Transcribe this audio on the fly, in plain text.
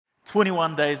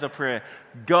21 days of prayer.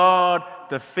 God,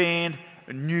 defend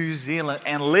New Zealand,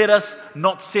 and let us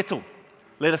not settle.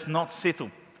 Let us not settle.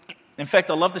 In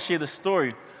fact, I love to share this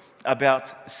story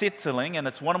about settling, and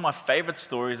it's one of my favorite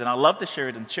stories, and I love to share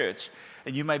it in church.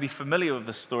 And you may be familiar with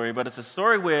this story, but it's a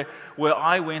story where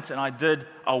I went and I did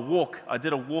a walk. I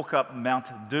did a walk up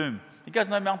Mount Doom. You guys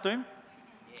know Mount Doom?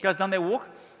 You guys done that walk?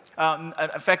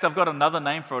 In fact, I've got another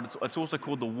name for it. It's also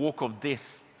called the Walk of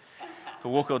Death. The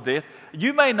Walk of Death.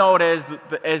 You may know it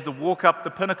as the walk up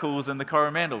the pinnacles in the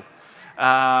Coromandel.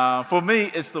 For me,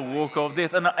 it's the Walk of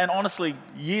Death. And honestly,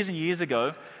 years and years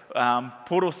ago,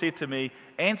 Poro said to me,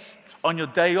 "Ants, on your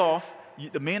day off,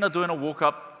 the men are doing a walk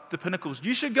up the pinnacles.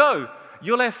 You should go.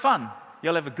 You'll have fun.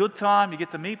 You'll have a good time. You get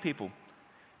to meet people."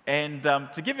 And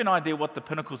to give you an idea what the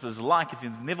pinnacles is like, if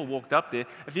you've never walked up there,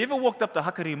 if you ever walked up the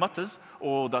Hakarimatas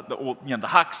or the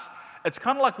hucks, it's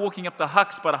kind of like walking up the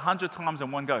hucks, but 100 times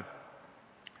in one go.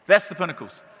 That's the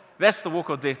pinnacles. That's the Walk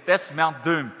of Death. That's Mount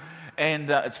Doom. And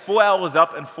it's 4 hours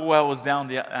up and 4 hours down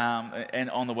there,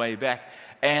 and on the way back.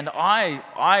 And I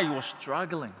was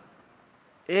struggling.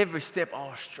 Every step I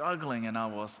was struggling, and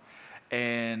I'm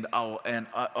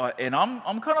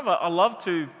kind of I love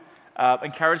to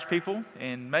encourage people,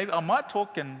 and maybe I might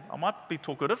talk and I might be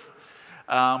talkative,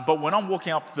 but when I'm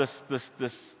walking up the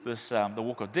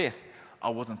Walk of Death, I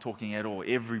wasn't talking at all.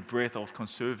 Every breath I was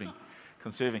conserving.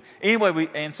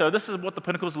 Anyway, so this is what the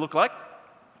pinnacles look like.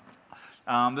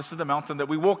 This is the mountain that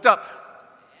we walked up.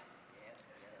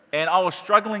 And I was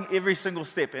struggling every single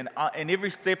step. And every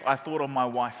step I thought of my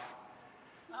wife.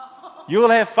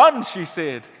 "You'll have fun," she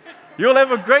said. "You'll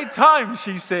have a great time,"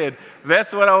 she said.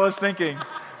 That's what I was thinking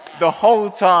the whole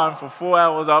time for 4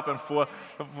 hours up and for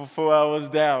 4 hours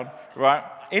down, right?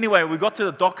 Anyway, we got to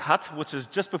the Dock Hut, which is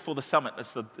just before the summit.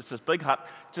 It's this big hut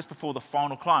just before the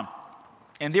final climb.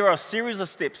 And there are a series of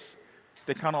steps.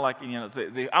 They're kind of like,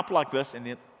 they're up like this,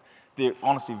 and they're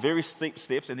honestly very steep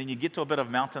steps. And then you get to a bit of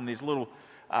mountain. There's little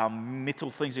metal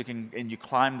things and you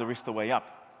climb the rest of the way up.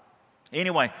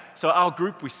 Anyway, so our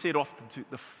group, we set off to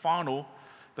the final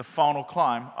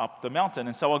climb up the mountain.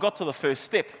 And so I got to the first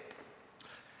step.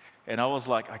 And I was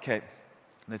like, "Okay,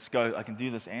 let's go. I can do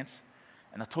this, Ants."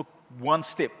 And I took one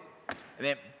step. And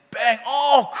then bang,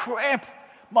 oh, cramp.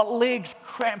 My legs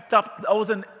cramped up. I was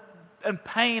in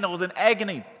pain. I was in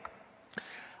agony.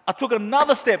 I took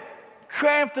another step,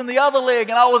 cramped in the other leg,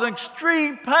 and I was in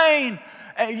extreme pain.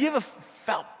 And you ever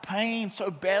felt pain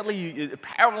so badly, it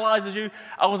paralyzes you?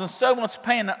 I was in so much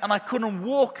pain, and I couldn't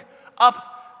walk up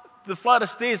the flight of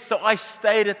stairs. So I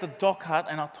stayed at the Dock Hut,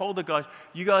 and I told the guys,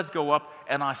 "You guys go up,"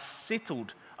 and I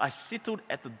settled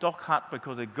at the Dock Hut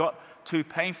because it got too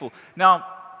painful. Now,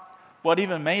 what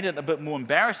even made it a bit more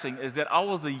embarrassing is that I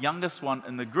was the youngest one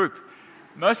in the group.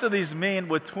 Most of these men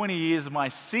were 20 years my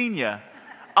senior.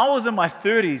 I was in my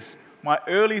 30s, my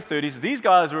early 30s. These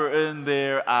guys were in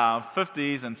their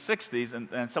 50s and 60s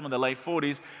and some of the late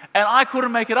 40s, and I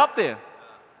couldn't make it up there.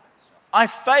 I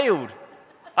failed.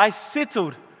 I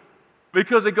settled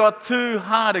because it got too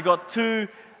hard. It got too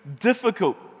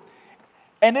difficult.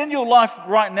 And in your life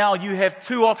right now, you have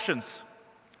two options.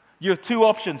 You have two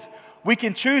options. We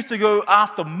can choose to go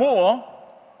after more,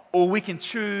 or we can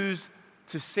choose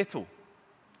to settle.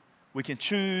 We can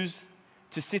choose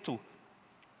to settle.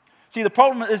 See, the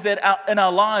problem is that in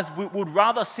our lives, we would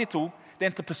rather settle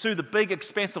than to pursue the big,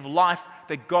 expansive life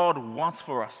that God wants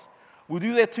for us. We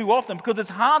do that too often because it's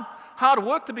hard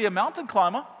work to be a mountain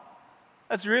climber.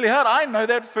 It's really hard. I know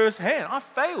that firsthand. I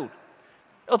failed.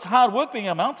 It's hard work being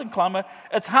a mountain climber.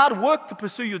 It's hard work to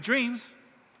pursue your dreams.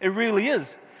 It really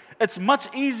is. It's much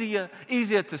easier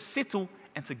to settle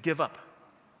and to give up.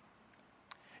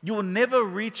 You will never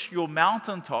reach your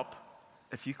mountaintop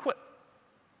if you quit.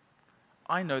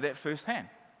 I know that firsthand.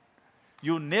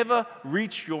 You'll never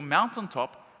reach your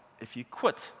mountaintop if you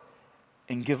quit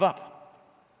and give up.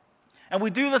 And we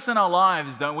do this in our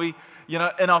lives, don't we?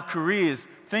 In our careers,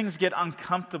 things get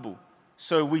uncomfortable.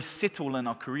 So we settle in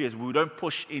our careers. We don't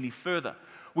push any further.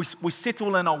 We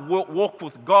settle in our walk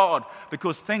with God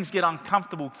because things get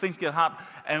uncomfortable, things get hard,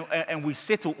 and we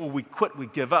settle or we quit, we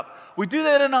give up. We do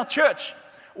that in our church.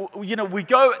 We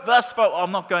go thus far,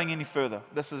 I'm not going any further.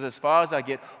 This is as far as I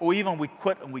get. Or even we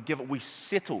quit and we give it. We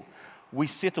settle.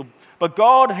 But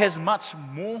God has much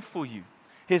more for you.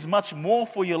 He has much more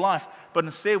for your life. But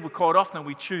instead, quite often,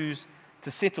 we choose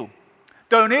to settle.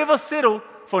 Don't ever settle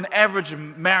for an average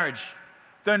marriage.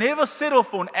 Don't ever settle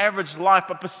for an average life,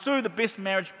 but pursue the best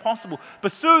marriage possible.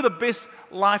 Pursue the best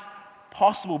life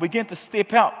possible. Begin to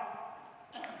step out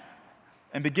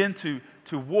and begin to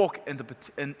walk in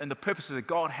the purposes that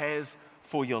God has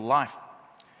for your life.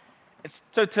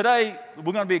 So today,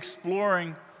 we're going to be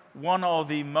exploring one of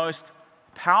the most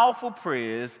powerful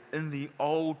prayers in the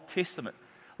Old Testament.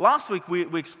 Last week, we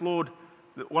explored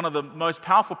one of the most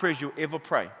powerful prayers you'll ever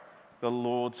pray, the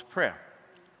Lord's Prayer.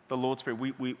 The Lord's Prayer.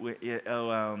 We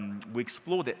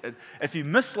explored that. If you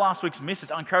missed last week's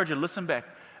message, I encourage you to listen back.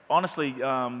 Honestly,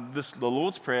 the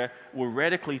Lord's Prayer will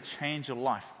radically change your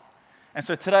life. And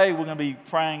so today, we're going to be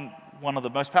praying one of the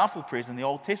most powerful prayers in the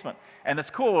Old Testament. And it's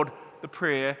called the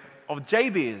prayer of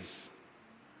Jabez.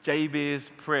 Jabez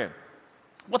prayer.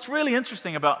 What's really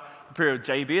interesting about the prayer of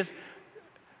Jabez,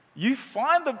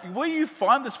 where you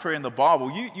find this prayer in the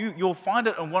Bible, you'll find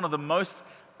it in one of the most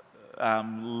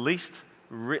least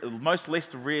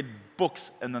read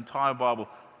books in the entire Bible,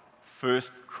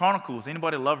 First Chronicles.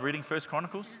 Anybody love reading First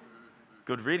Chronicles?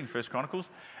 Good reading, First Chronicles.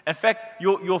 In fact,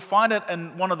 you'll find it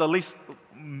in one of the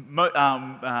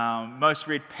most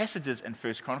read passages in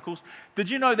First Chronicles. Did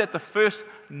you know that the first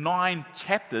 9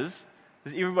 chapters,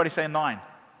 does everybody say 9?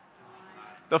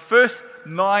 The first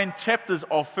 9 chapters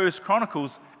of First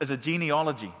Chronicles is a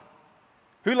genealogy.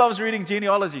 Who loves reading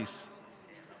genealogies?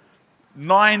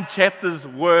 9 chapters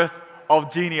worth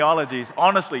of genealogies.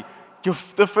 Honestly,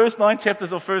 the first 9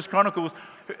 chapters of First Chronicles,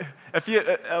 if you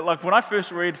like when I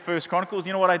first read First Chronicles,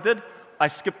 you know what I did? I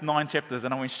skipped 9 chapters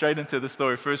and I went straight into the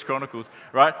story of First Chronicles,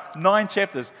 right? 9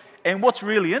 chapters. And what's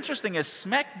really interesting is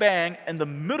smack bang in the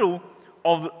middle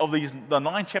of the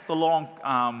 9 chapter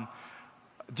long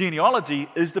genealogy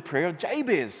is the prayer of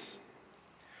Jabez.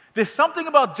 There's something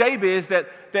about Jabez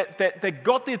that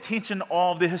got the attention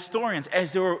of the historians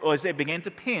as they began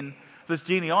to pen this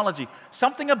genealogy.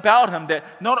 Something about him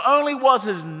that not only was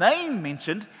his name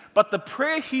mentioned, but the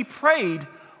prayer he prayed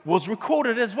was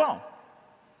recorded as well.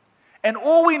 And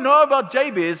all we know about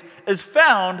Jabez is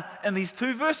found in these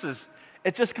 2 verses.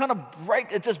 It just kind of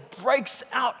breaks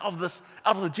out of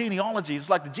the genealogy. It's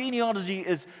like the genealogy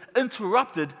is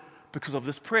interrupted because of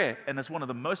this prayer, and it's one of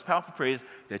the most powerful prayers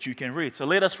that you can read. So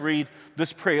let us read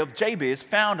this prayer of Jabez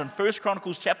found in 1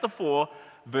 Chronicles chapter 4,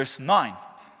 verse 9.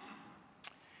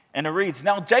 And it reads,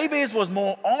 "Now Jabez was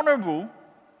more honorable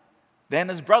than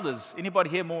his brothers." Anybody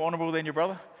here more honorable than your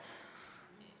brother?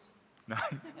 No.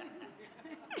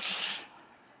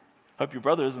 Hope your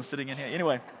brother isn't sitting in here.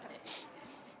 Anyway.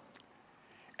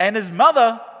 "And his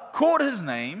mother called his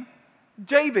name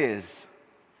Jabez,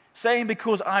 saying,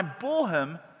 because I bore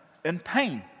him in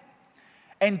pain.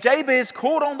 And Jabez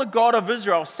called on the God of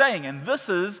Israel, saying," and this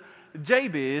is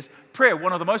Jabez's prayer,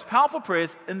 one of the most powerful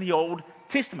prayers in the Old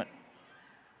Testament.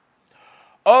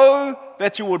 "Oh,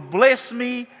 that you would bless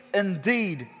me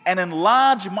indeed and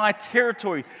enlarge my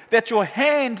territory, that your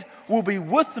hand will be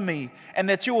with me, and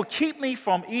that you will keep me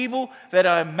from evil, that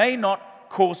I may not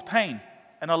cause pain."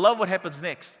 And I love what happens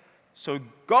next. "So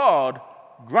God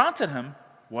granted him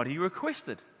what he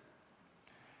requested."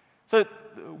 So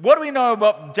what do we know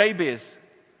about Jabez?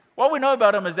 What we know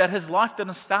about him is that his life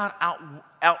didn't start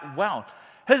out well.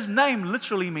 His name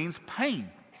literally means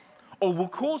pain, or will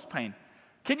cause pain.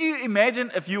 Can you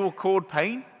imagine if you were called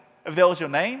Pain, if that was your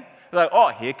name? Like, oh,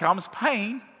 here comes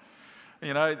Pain.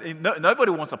 You know,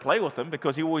 nobody wants to play with him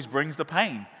because he always brings the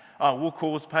pain. Oh, will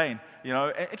cause pain. You know,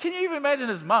 and can you even imagine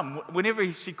his mum,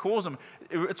 whenever she calls him,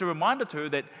 it's a reminder to her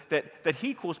that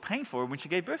he caused pain for her when she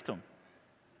gave birth to him.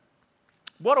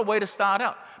 What a way to start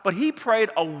out. But he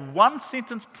prayed a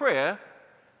 1-sentence prayer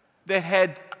that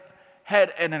had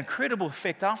an incredible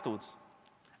effect afterwards.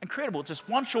 Incredible, just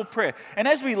one short prayer. And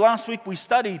as last week we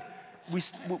studied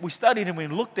and we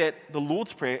looked at the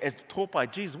Lord's Prayer as taught by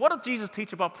Jesus. What did Jesus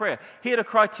teach about prayer? He had a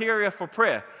criteria for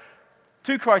prayer.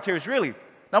 2 criteria really.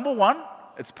 Number 1,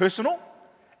 it's personal.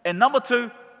 And number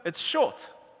 2, it's short.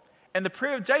 And the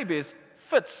prayer of Jabez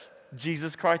fits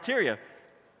Jesus' criteria.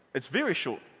 It's very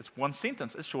short. It's 1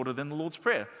 sentence. It's shorter than the Lord's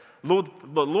Prayer. The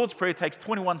Lord's Prayer takes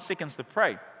 21 seconds to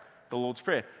pray, the Lord's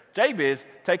Prayer. Jabez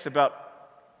takes about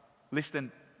less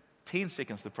than 10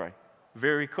 seconds to pray.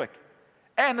 Very quick.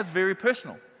 And it's very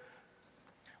personal.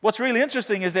 What's really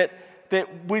interesting is that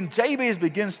when Jabez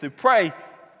begins to pray,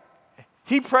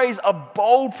 he prays a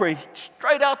bold prayer.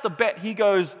 Straight out the bat, he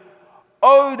goes,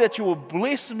 "Oh, that you will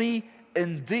bless me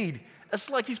indeed." It's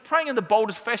like he's praying in the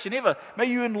boldest fashion ever. May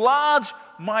you enlarge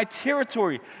my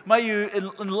territory. May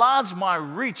you enlarge my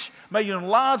reach. May you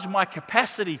enlarge my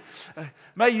capacity.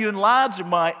 May you enlarge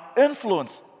my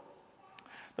influence.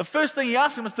 The first thing he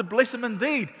asks him is to bless him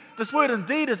indeed. This word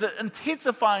indeed is an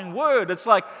intensifying word. It's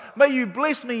like, may you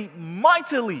bless me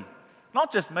mightily.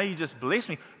 Not just may you just bless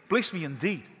me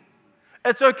indeed.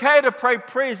 It's okay to pray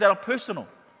prayers that are personal.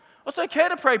 It's okay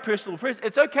to pray personal prayers.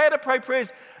 It's okay to pray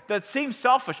prayers that seem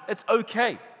selfish. It's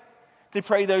okay to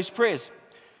pray those prayers.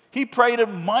 He prayed it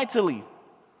mightily.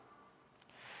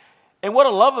 And what I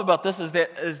love about this is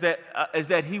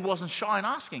that he wasn't shy in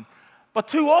asking. But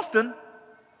too often,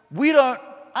 we don't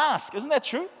ask. Isn't that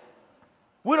true?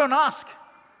 We don't ask.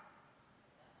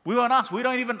 We won't ask. We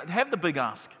don't even have the big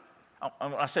ask.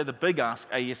 I say the big ask,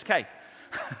 A-S-K.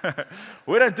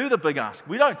 We don't do the big ask.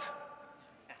 We don't.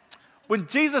 When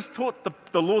Jesus taught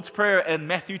the Lord's Prayer in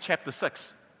Matthew chapter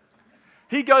 6,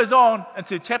 he goes on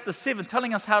into chapter 7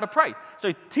 telling us how to pray. So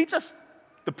he teaches us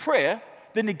the prayer,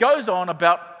 then he goes on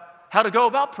about how to go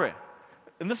about prayer.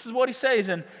 And this is what he says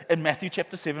in Matthew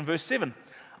chapter 7, verse 7.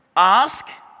 Ask,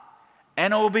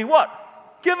 and it will be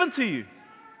what? Given to you.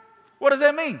 What does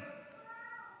that mean?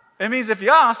 It means if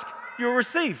you ask, you'll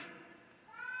receive.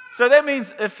 So that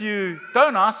means if you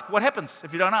don't ask, what happens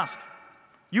if you don't ask?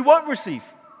 You won't receive.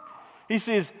 He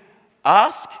says,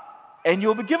 ask, and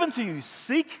you'll be given to you.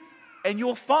 Seek, and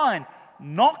you'll find.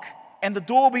 Knock, and the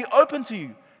door will be open to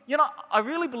you. You know, I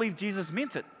really believe Jesus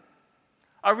meant it.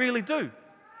 I really do.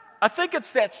 I think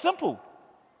it's that simple.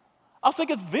 I don't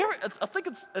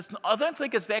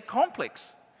think it's that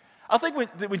complex. I think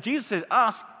when Jesus says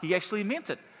ask, he actually meant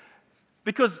it.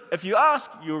 Because if you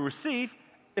ask, you'll receive.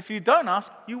 If you don't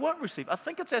ask, you won't receive. I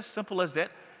think it's as simple as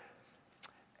that.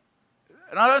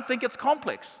 And I don't think it's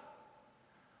complex.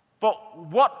 But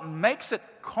what makes it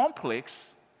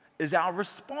complex is our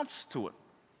response to it.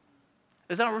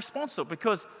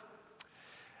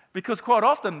 Because quite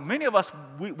often, many of us,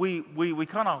 we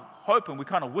kind of hope and we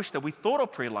kind of wish that we thought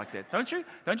of prayer like that, don't you?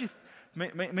 Don't you?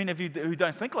 Many of you who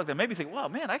don't think like that maybe think, wow,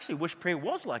 man, I actually wish prayer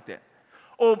was like that.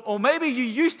 Or maybe you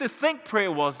used to think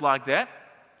prayer was like that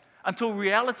until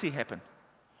reality happened.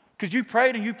 Because you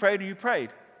prayed and you prayed and you prayed.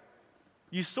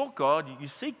 You sought God, you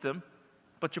seeked Him,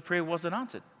 but your prayer wasn't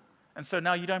answered. And so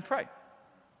now you don't pray.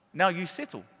 Now you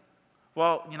settle.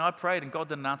 Well, I prayed and God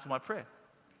didn't answer my prayer.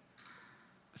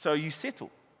 So you settle.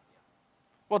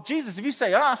 Well, Jesus, if you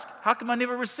say ask, how come I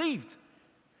never received?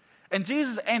 And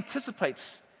Jesus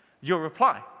anticipates your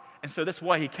reply. And so that's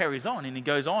why he carries on. And he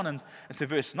goes on into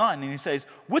verse 9 and he says,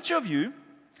 which of you,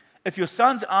 if your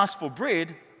sons ask for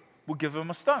bread, will give him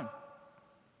a stone?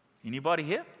 Anybody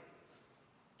here?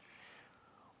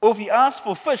 Or if he asks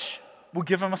for fish, will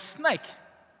give him a snake?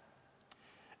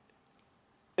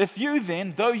 If you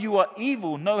then, though you are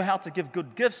evil, know how to give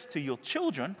good gifts to your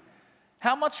children,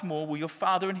 how much more will your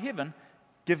Father in heaven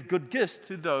give good gifts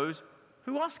to those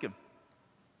who ask him?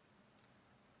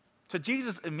 So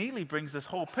Jesus immediately brings this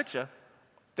whole picture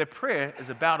that prayer is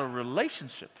about a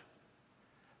relationship.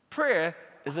 Prayer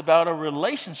is about a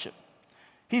relationship.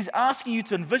 He's asking you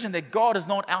to envision that God is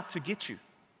not out to get you.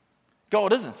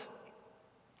 God isn't.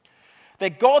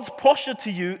 That God's posture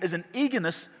to you is an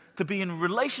eagerness to be in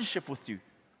relationship with you.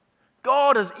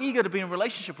 God is eager to be in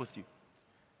relationship with you.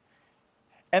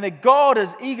 And that God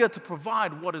is eager to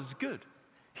provide what is good.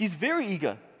 He's very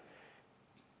eager.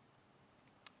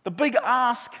 The big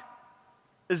ask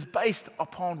is based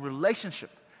upon relationship.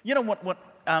 You know,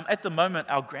 at the moment,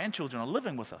 our grandchildren are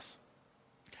living with us.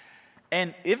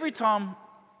 And every time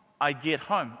I get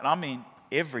home, and I mean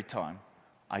every time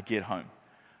I get home,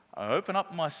 I open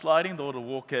up my sliding door to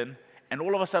walk in, and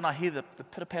all of a sudden I hear the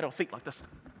pitter-patter of feet like this.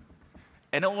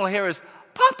 And all I hear is,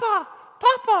 Papa,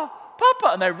 Papa,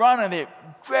 Papa. And they run and they're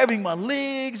grabbing my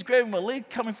leg,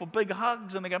 coming for big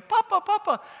hugs, and they go, Papa,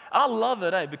 Papa. I love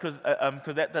it, because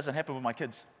that doesn't happen with my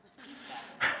kids.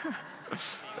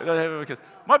 It doesn't happen with my kids.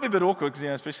 Might be a bit awkward, because,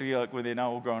 especially when they're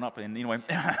now all grown up. And anyway.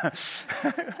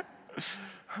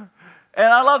 And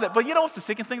I love that. But you know what's the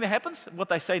second thing that happens? What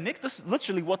they say next? This is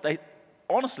literally what they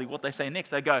say next.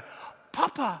 They go,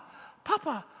 Papa,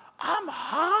 Papa, I'm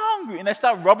hungry. And they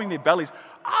start rubbing their bellies.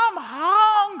 I'm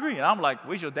hungry. And I'm like,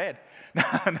 where's your dad?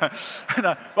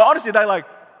 No. But honestly, they're like,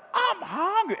 I'm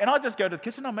hungry. And I just go to the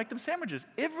kitchen and I make them sandwiches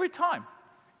every time.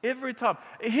 Every time.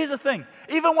 Here's the thing.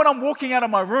 Even when I'm walking out of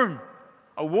my room,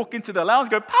 I walk into the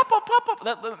lounge and go, Papa,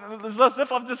 Papa. It's as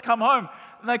if I've just come home.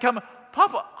 And they come,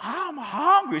 Papa, I'm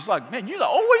hungry. It's like, man, you're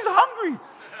always hungry.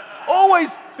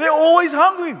 They're always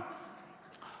hungry.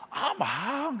 I'm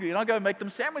hungry. And I go make them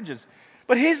sandwiches.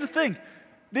 But here's the thing.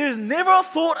 There's never a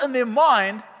thought in their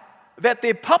mind that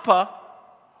their papa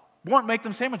won't make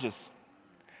them sandwiches.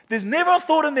 There's never a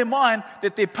thought in their mind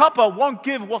that their papa won't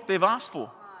give what they've asked for.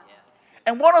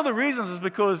 And one of the reasons is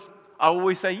because I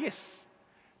always say yes.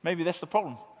 Maybe that's the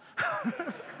problem.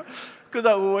 Because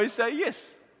I always say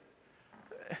yes.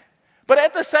 But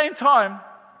at the same time,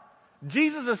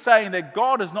 Jesus is saying that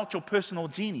God is not your personal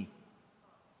genie.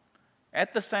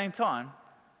 At the same time,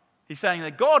 he's saying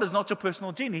that God is not your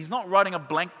personal genie. He's not writing a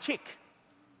blank check.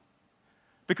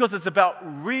 Because it's about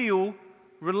real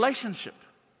relationship.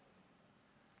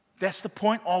 That's the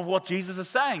point of what Jesus is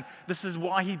saying. This is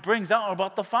why he brings out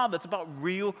about the Father. It's about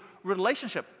real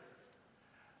relationship.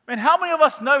 And how many of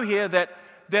us know here that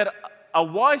a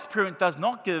wise parent does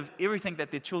not give everything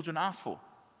that their children ask for?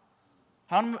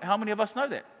 How many of us know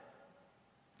that?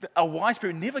 A wise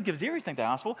parent never gives everything they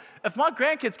ask for. If my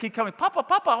grandkids keep coming, Papa,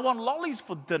 I want lollies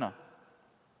for dinner,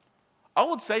 I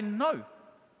would say no.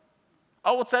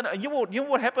 I would say no. And you know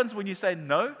what happens when you say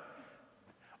no?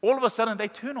 All of a sudden, they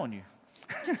turn on you.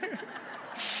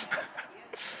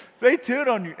 They turn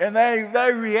on you, and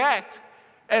they react.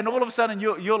 And all of a sudden,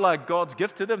 you're like God's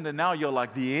gift to them. Then now you're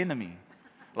like the enemy.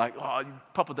 Like, oh,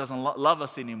 Papa doesn't love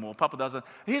us anymore. Papa doesn't.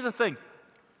 Here's the thing.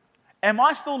 Am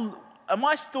I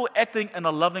still acting in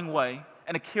a loving way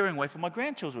and a caring way for my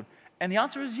grandchildren? And the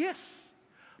answer is yes.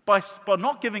 By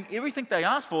not giving everything they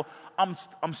ask for,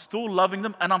 I'm still loving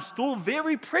them, and I'm still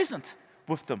very present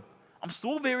with them. I'm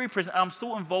still very present, and I'm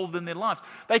still involved in their lives.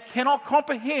 They cannot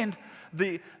comprehend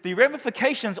the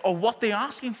ramifications of what they're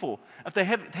asking for. If they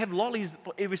have lollies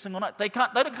for every single night, they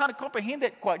don't kind of comprehend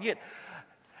that quite yet.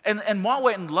 And my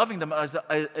way in loving them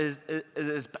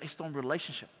is based on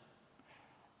relationship.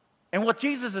 And what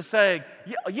Jesus is saying,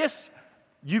 yes,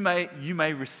 you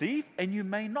may receive and you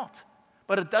may not.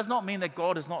 But it does not mean that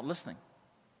God is not listening.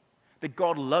 That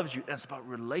God loves you, and it's about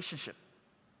relationship.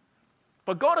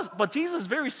 But Jesus is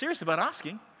very serious about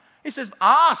asking. He says,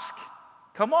 ask.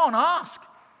 Come on, ask.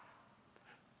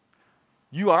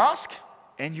 You ask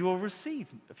and you will receive.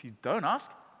 If you don't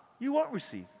ask, you won't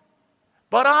receive.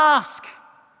 But ask.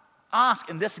 Ask.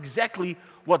 And that's exactly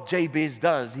what Jabez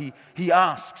does. He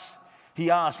asks. He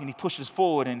asks and he pushes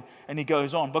forward and he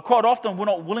goes on. But quite often we're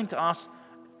not willing to ask,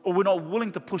 or we're not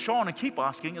willing to push on and keep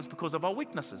asking. It's because of our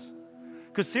weaknesses.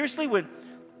 Because seriously,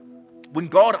 when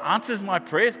God answers my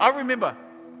prayers, I remember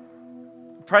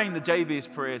praying the Jabez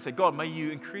prayer and say, God, may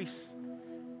you increase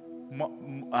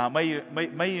may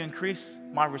you increase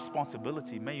my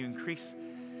responsibility. May you increase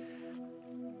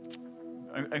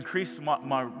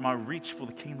my reach for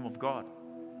the kingdom of God.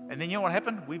 And then you know what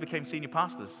happened? We became senior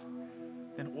pastors.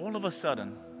 Then all of a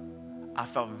sudden, I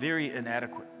felt very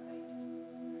inadequate.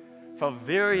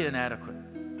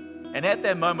 And at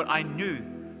that moment, I knew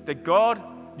that God,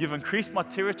 you've increased my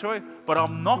territory, but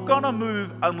I'm not going to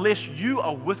move unless you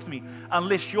are with me,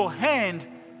 unless your hand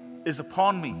is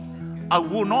upon me. I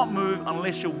will not move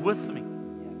unless you're with me.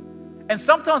 And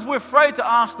sometimes we're afraid to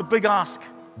ask the big ask.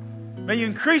 May you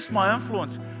increase my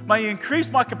influence. May you increase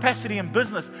my capacity in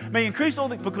business. May you increase all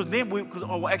that, because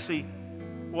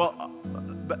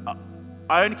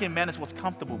I only can manage what's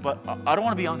comfortable, but I don't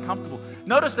want to be uncomfortable.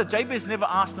 Notice that Jabez never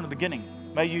asked in the beginning,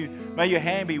 may your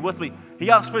hand be with me.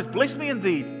 He asked first, bless me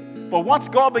indeed. But once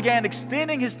God began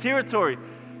extending his territory,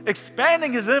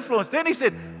 expanding his influence, then he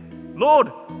said,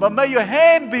 Lord, but may your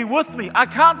hand be with me. I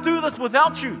can't do this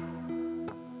without you.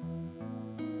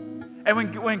 And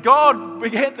when God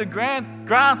began to grant,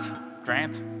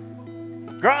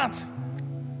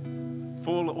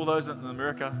 for all those in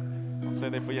America, I'll say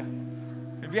that for you.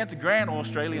 He began to grant, or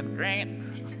Australian, grant.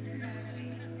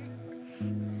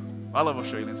 I love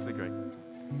Australians, they're great.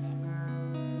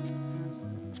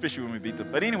 Especially when we beat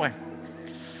them. But anyway,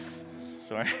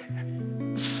 sorry.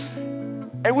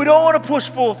 And we don't want to push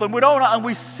forth, and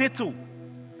we settle.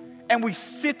 And we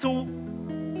settle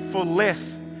for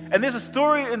less. And there's a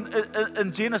story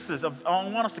in Genesis. I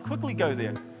want us to quickly go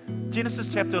there.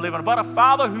 Genesis chapter 11, about a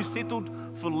father who settled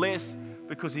for less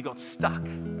because he got stuck.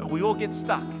 We all get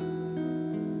stuck.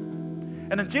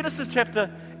 And in Genesis chapter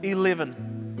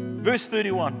 11, verse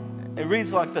 31, it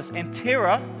reads like this. And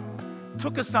Terah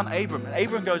took his son Abram, and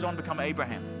Abram goes on to become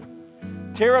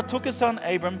Abraham. Terah took his son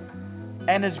Abram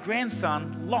and his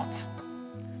grandson Lot,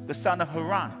 the son of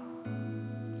Haran,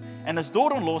 and his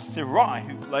daughter-in-law Sarai,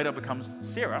 who later becomes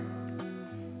Sarah,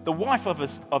 the wife of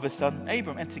his son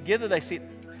Abram. And together they set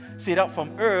out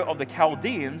from Ur of the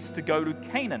Chaldeans to go to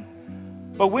Canaan.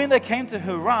 But when they came to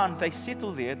Haran, they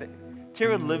settled there.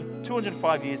 Terah lived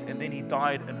 205 years, and then he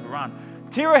died in Haran.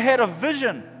 Terah had a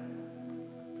vision.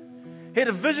 He had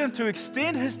a vision to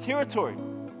extend his territory.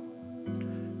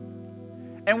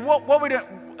 And what we don't,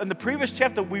 in the previous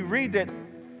chapter, we read that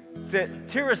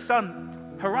Terah's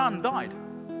son Haran died.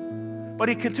 But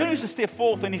he continues to step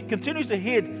forth, and he continues to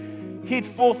head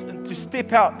forth and to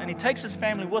step out, and he takes his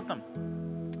family with him.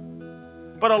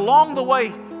 But along the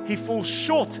way, he falls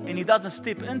short, and he doesn't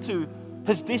step into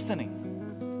his destiny.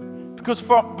 Because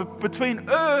between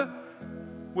Ur,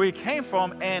 where he came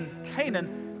from, and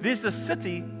Canaan, there's the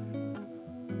city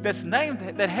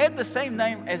that had the same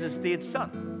name as his dead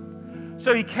son.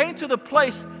 So he came to the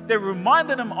place that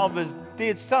reminded him of his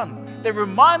dead son, that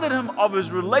reminded him of his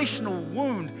relational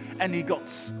wound, and he got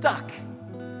stuck.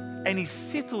 and he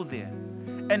settled there.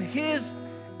 And here's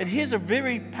a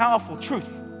very powerful truth.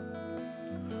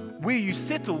 Where you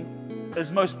settle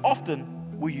is most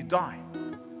often where you die.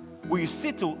 Where you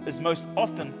settle is most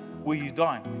often where you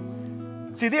die.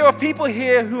 See, there are people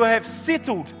here who have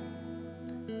settled.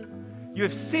 You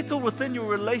have settled within your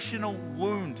relational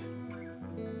wound.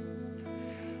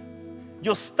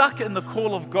 You're stuck in the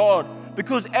call of God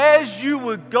because as you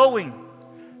were going,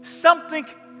 something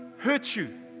hurt you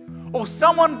or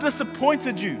someone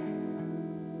disappointed you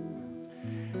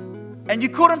and you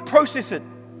couldn't process it.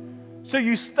 So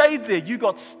you stayed there, you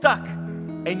got stuck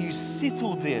and you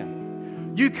settled there.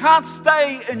 You can't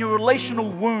stay in your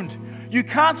relational wound. You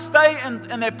can't stay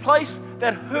in that place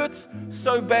that hurts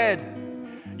so bad.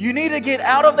 You need to get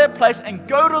out of that place and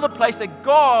go to the place that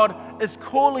God is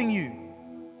calling you.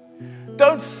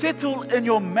 Don't settle in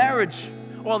your marriage.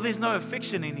 Well, there's no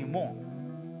affection anymore.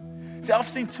 See, I've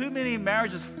seen too many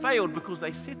marriages failed because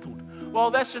they settled. Well,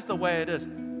 that's just the way it is.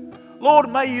 Lord,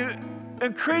 may you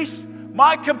increase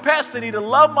my capacity to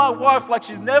love my wife like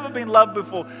she's never been loved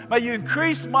before. May you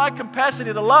increase my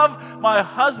capacity to love my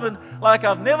husband like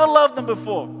I've never loved him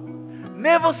before.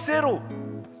 Never settle.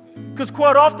 Because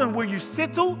quite often where you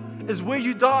settle is where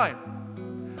you die.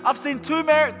 I've seen too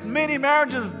many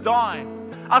marriages die.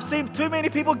 I've seen too many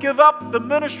people give up the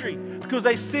ministry because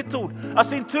they settled. I've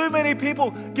seen too many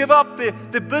people give up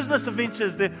their business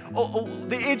ventures, their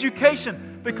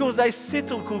education because they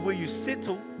settled. Because where you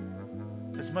settle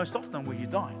is most often where you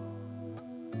die.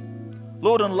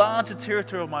 Lord, enlarge the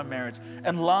territory of my marriage.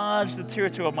 Enlarge the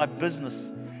territory of my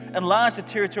business. Enlarge the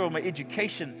territory of my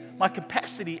education, my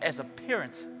capacity as a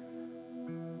parent.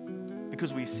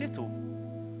 Because where you settle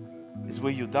is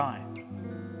where you die.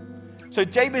 So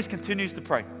Jabez continues to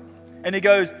pray. And he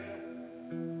goes,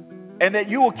 and that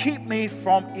you will keep me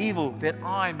from evil, that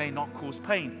I may not cause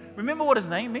pain. Remember what his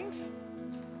name means?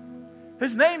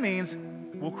 His name means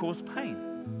will cause pain.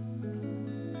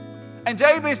 And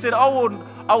Jabez said, I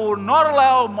will not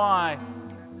allow my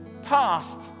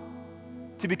past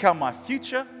to become my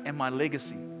future and my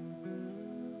legacy.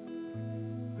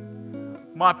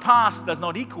 My past does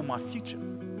not equal my future.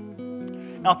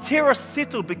 Now Terah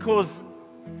settled because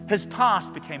his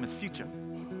past became his future.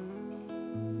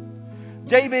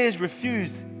 Jabez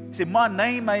refused. He said, my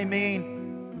name may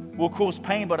mean will cause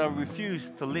pain, but I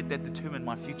refuse to let that determine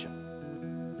my future.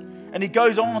 And he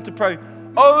goes on to pray,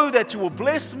 oh, that you will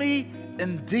bless me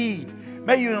indeed.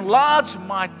 May you enlarge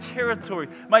my territory.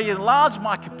 May you enlarge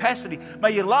my capacity.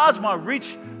 May you enlarge my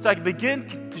reach so I can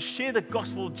begin to share the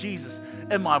gospel of Jesus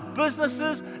in my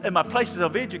businesses, in my places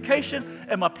of education,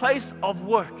 in my place of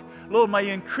work. Lord, may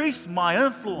you increase my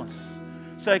influence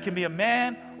so I can be a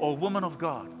man or a woman of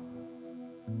God.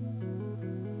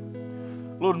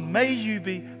 Lord, may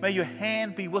your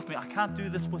hand be with me. I can't do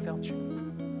this without you.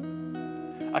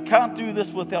 I can't do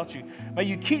this without you. May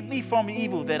you keep me from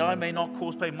evil that I may not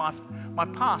cause pain. My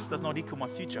past does not equal my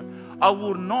future. I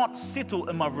will not settle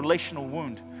in my relational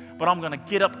wound, but I'm going to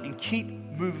get up and keep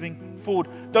moving forward.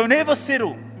 Don't ever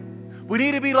settle. We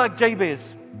need to be like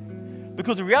Jabez,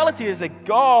 because the reality is that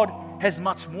God has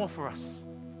much more for us.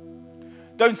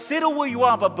 Don't settle where you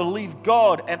are, but believe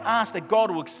God and ask that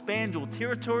God will expand your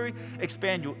territory,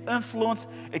 expand your influence,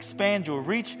 expand your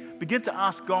reach. Begin to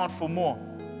ask God for more.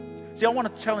 See, I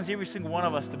want to challenge every single one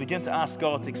of us to begin to ask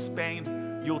God to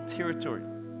expand your territory.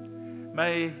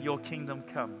 May your kingdom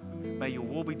come. May your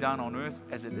will be done on earth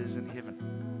as it is in heaven.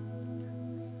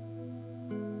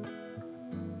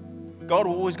 God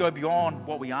will always go beyond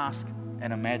what we ask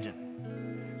and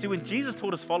imagine. See, when Jesus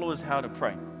taught his followers how to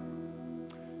pray,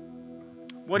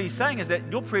 what he's saying is that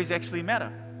your prayers actually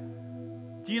matter.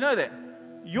 Do you know that?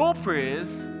 Your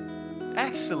prayers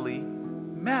actually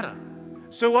matter.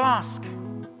 So ask.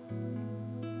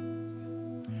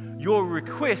 Your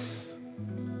requests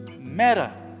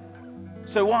matter.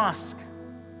 So ask.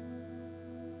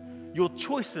 Your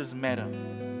choices matter.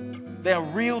 They are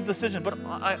real decisions. But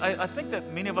I think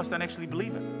that many of us don't actually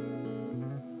believe it.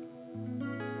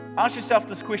 Ask yourself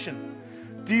this question.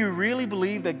 Do you really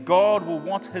believe that God will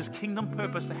want his kingdom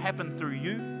purpose to happen through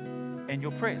you and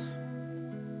your prayers?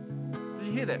 Did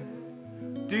you hear that?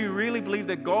 Do you really believe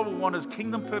that God will want his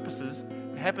kingdom purposes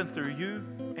to happen through you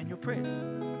and your prayers?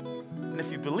 And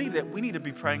if you believe that, we need to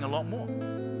be praying a lot more.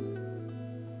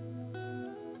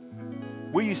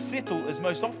 Where you settle is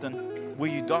most often where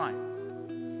you die.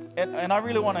 And I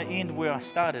really want to end where I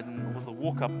started, and it was the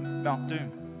walk up Mount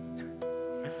Doom.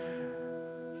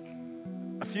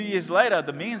 A few years later,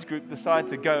 the men's group decided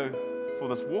to go for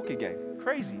this walk again.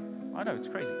 Crazy. I know, it's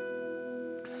crazy.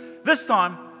 This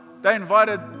time, they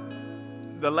invited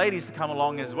the ladies to come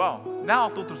along as well. Now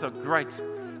I thought to myself, great.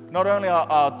 not only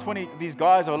are 20, these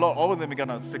guys are a lot older than me going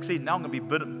to succeed, now I'm going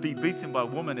to be beaten by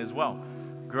women as well.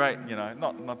 Great,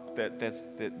 not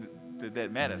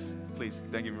that matters. Please,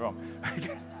 don't get me wrong.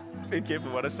 Be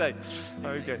careful what I say.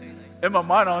 Okay. In my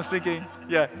mind, I was thinking,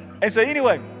 yeah. And so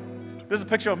anyway, this is a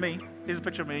picture of me. Here's a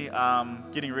picture of me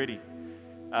getting ready.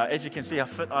 As you can see how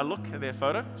fit I look in their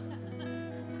photo.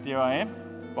 There I am.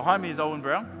 Behind me is Owen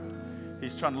Brown.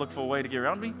 He's trying to look for a way to get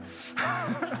around me.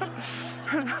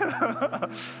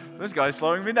 This guy's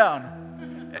slowing me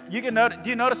down. Do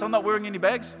you notice I'm not wearing any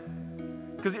bags?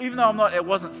 Because even though I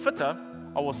wasn't fitter,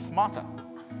 I was smarter.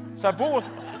 So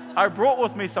I brought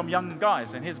with me some young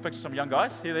guys, and here's a picture of some young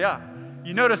guys. Here they are.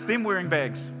 You notice them wearing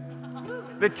bags.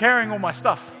 They're carrying all my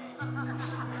stuff.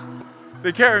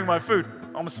 They're carrying my food.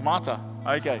 I'm smarter.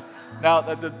 Okay. Now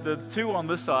the two on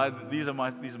this side, these are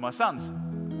my sons.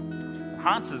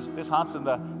 There's Hans in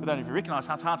the. I don't know if you recognize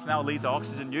Hans. Hans now leads our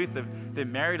Oxygen Youth. They're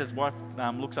married. His wife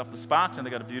looks after Sparks, and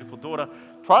they got a beautiful daughter,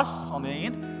 Price, on the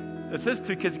end. It's his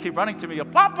two kids keep running to me. Go,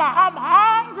 Papa, I'm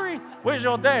hungry. Where's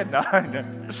your dad? No.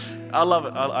 I love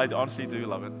it. I honestly do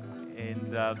love it.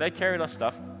 And they carried our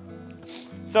stuff.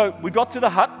 So we got to the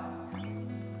hut,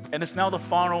 and it's now the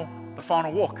final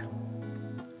walk.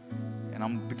 And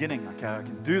I'm beginning. Okay, I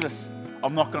can do this.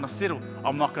 I'm not going to settle.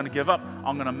 I'm not going to give up.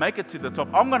 I'm going to make it to the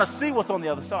top. I'm going to see what's on the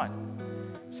other side.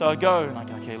 So I go, and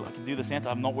okay, I can do this,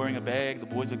 Santa. I'm not wearing a bag. The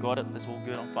boys have got it. It's all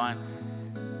good. I'm fine.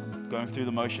 I'm going through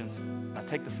the motions. I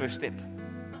take the first step.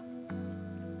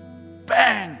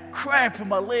 Bang! Cramp in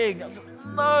my leg. I was like,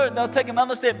 no. Then I take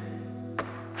another step.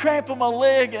 Cramp in my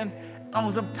leg, and I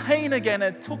was in pain again.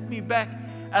 It took me back,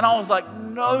 and I was like,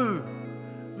 no,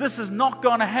 this is not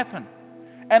going to happen.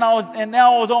 And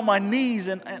now I was on my knees,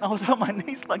 and I was on my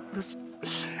knees like this.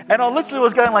 And I literally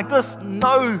was going like this.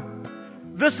 No,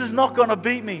 this is not going to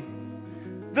beat me.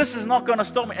 This is not going to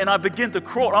stop me. And I began to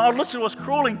crawl. I literally was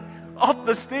crawling up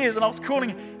the stairs, and I was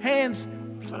crawling hands.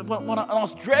 I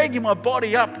was dragging my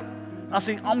body up. I was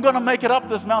saying, I'm going to make it up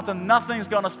this mountain. Nothing's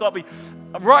going to stop me.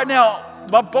 Right now,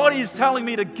 my body is telling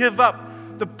me to give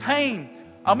up. The pain.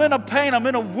 I'm in a pain. I'm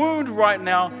in a wound right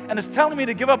now, and it's telling me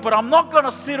to give up, but I'm not going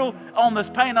to settle on this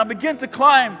pain. I begin to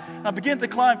climb,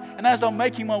 and as I'm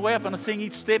making my way up, and I'm seeing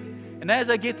each step, and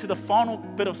as I get to the final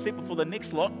bit of step before the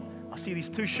next lot, I see these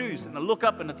two shoes, and I look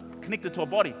up, and it's connected to a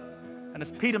body. And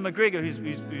it's Peter McGregor,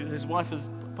 his wife is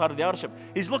part of the eldership.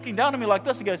 He's looking down at me like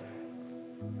this. He goes,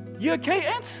 "You okay,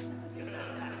 Ants?"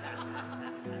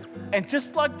 And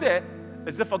just like that,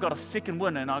 as if I got a second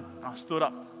wind, and I stood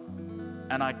up.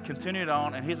 And I continued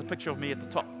on, and here's a picture of me at the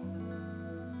top.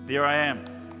 There I am.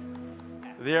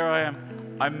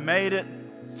 I made it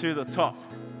to the top.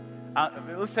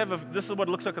 This is what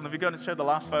it looks like on the view. Go and show the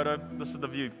last photo. This is the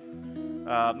view.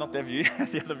 Not that view,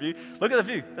 the other view. Look at the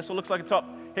view. That's what it looks like at the top.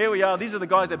 Here we are. These are the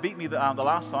guys that beat me the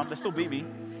last time. They still beat me.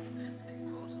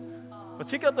 But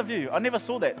check out the view. I never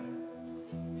saw that.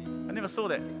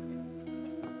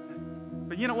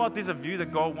 But you know what? There's a view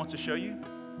that God wants to show you.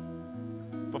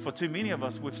 But for too many of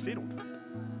us, we've settled.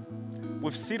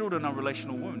 We've settled in a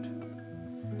relational wound.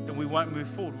 And we won't move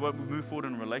forward. We won't move forward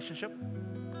in a relationship.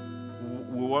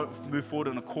 We won't move forward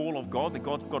in a call of God, that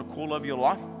God's got a call over your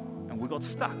life. And we got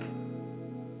stuck.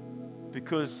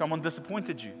 Because someone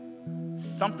disappointed you.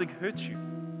 Something hurt you.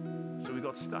 So we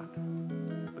got stuck.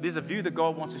 But there's a view that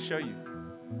God wants to show you.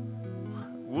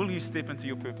 Will you step into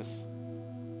your purpose?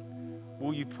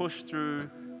 Will you push through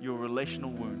your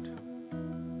relational wound?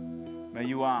 May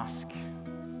you ask,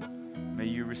 may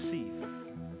you receive,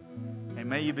 and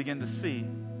may you begin to see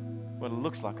what it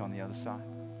looks like on the other side.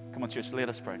 Come on, church, let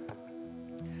us pray.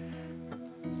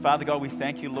 Father God, we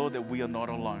thank you, Lord, that we are not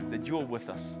alone, that you are with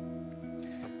us.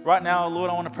 Right now,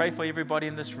 Lord, I want to pray for everybody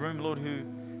in this room, Lord,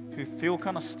 who feel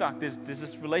kind of stuck. There's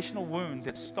this relational wound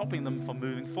that's stopping them from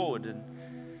moving forward. And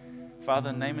Father,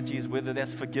 in the name of Jesus, whether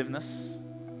that's forgiveness,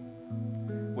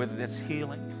 whether that's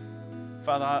healing,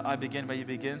 Father, may you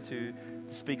begin to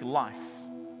speak life.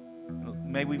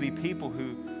 May we be people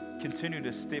who continue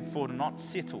to step forward and not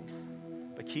settle,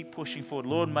 but keep pushing forward.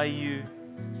 Lord, may you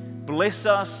bless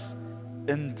us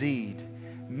indeed.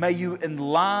 May you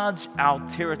enlarge our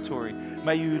territory.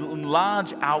 May you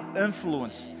enlarge our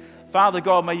influence. Father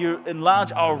God, may you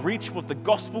enlarge our reach with the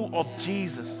gospel of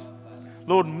Jesus.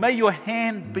 Lord, may your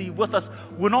hand be with us.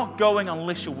 We're not going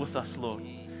unless you're with us, Lord.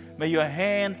 May your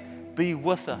hand be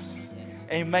with us.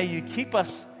 And may you keep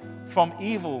us from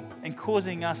evil and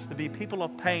causing us to be people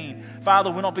of pain. Father,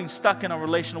 we're not being stuck in a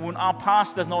relational wound. Our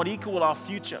past does not equal our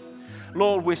future.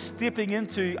 Lord, we're stepping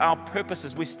into our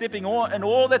purposes. We're stepping in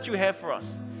all that you have for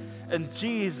us. In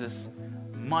Jesus'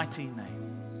 mighty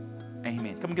name,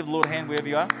 amen. Come and give the Lord a hand wherever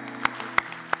you are.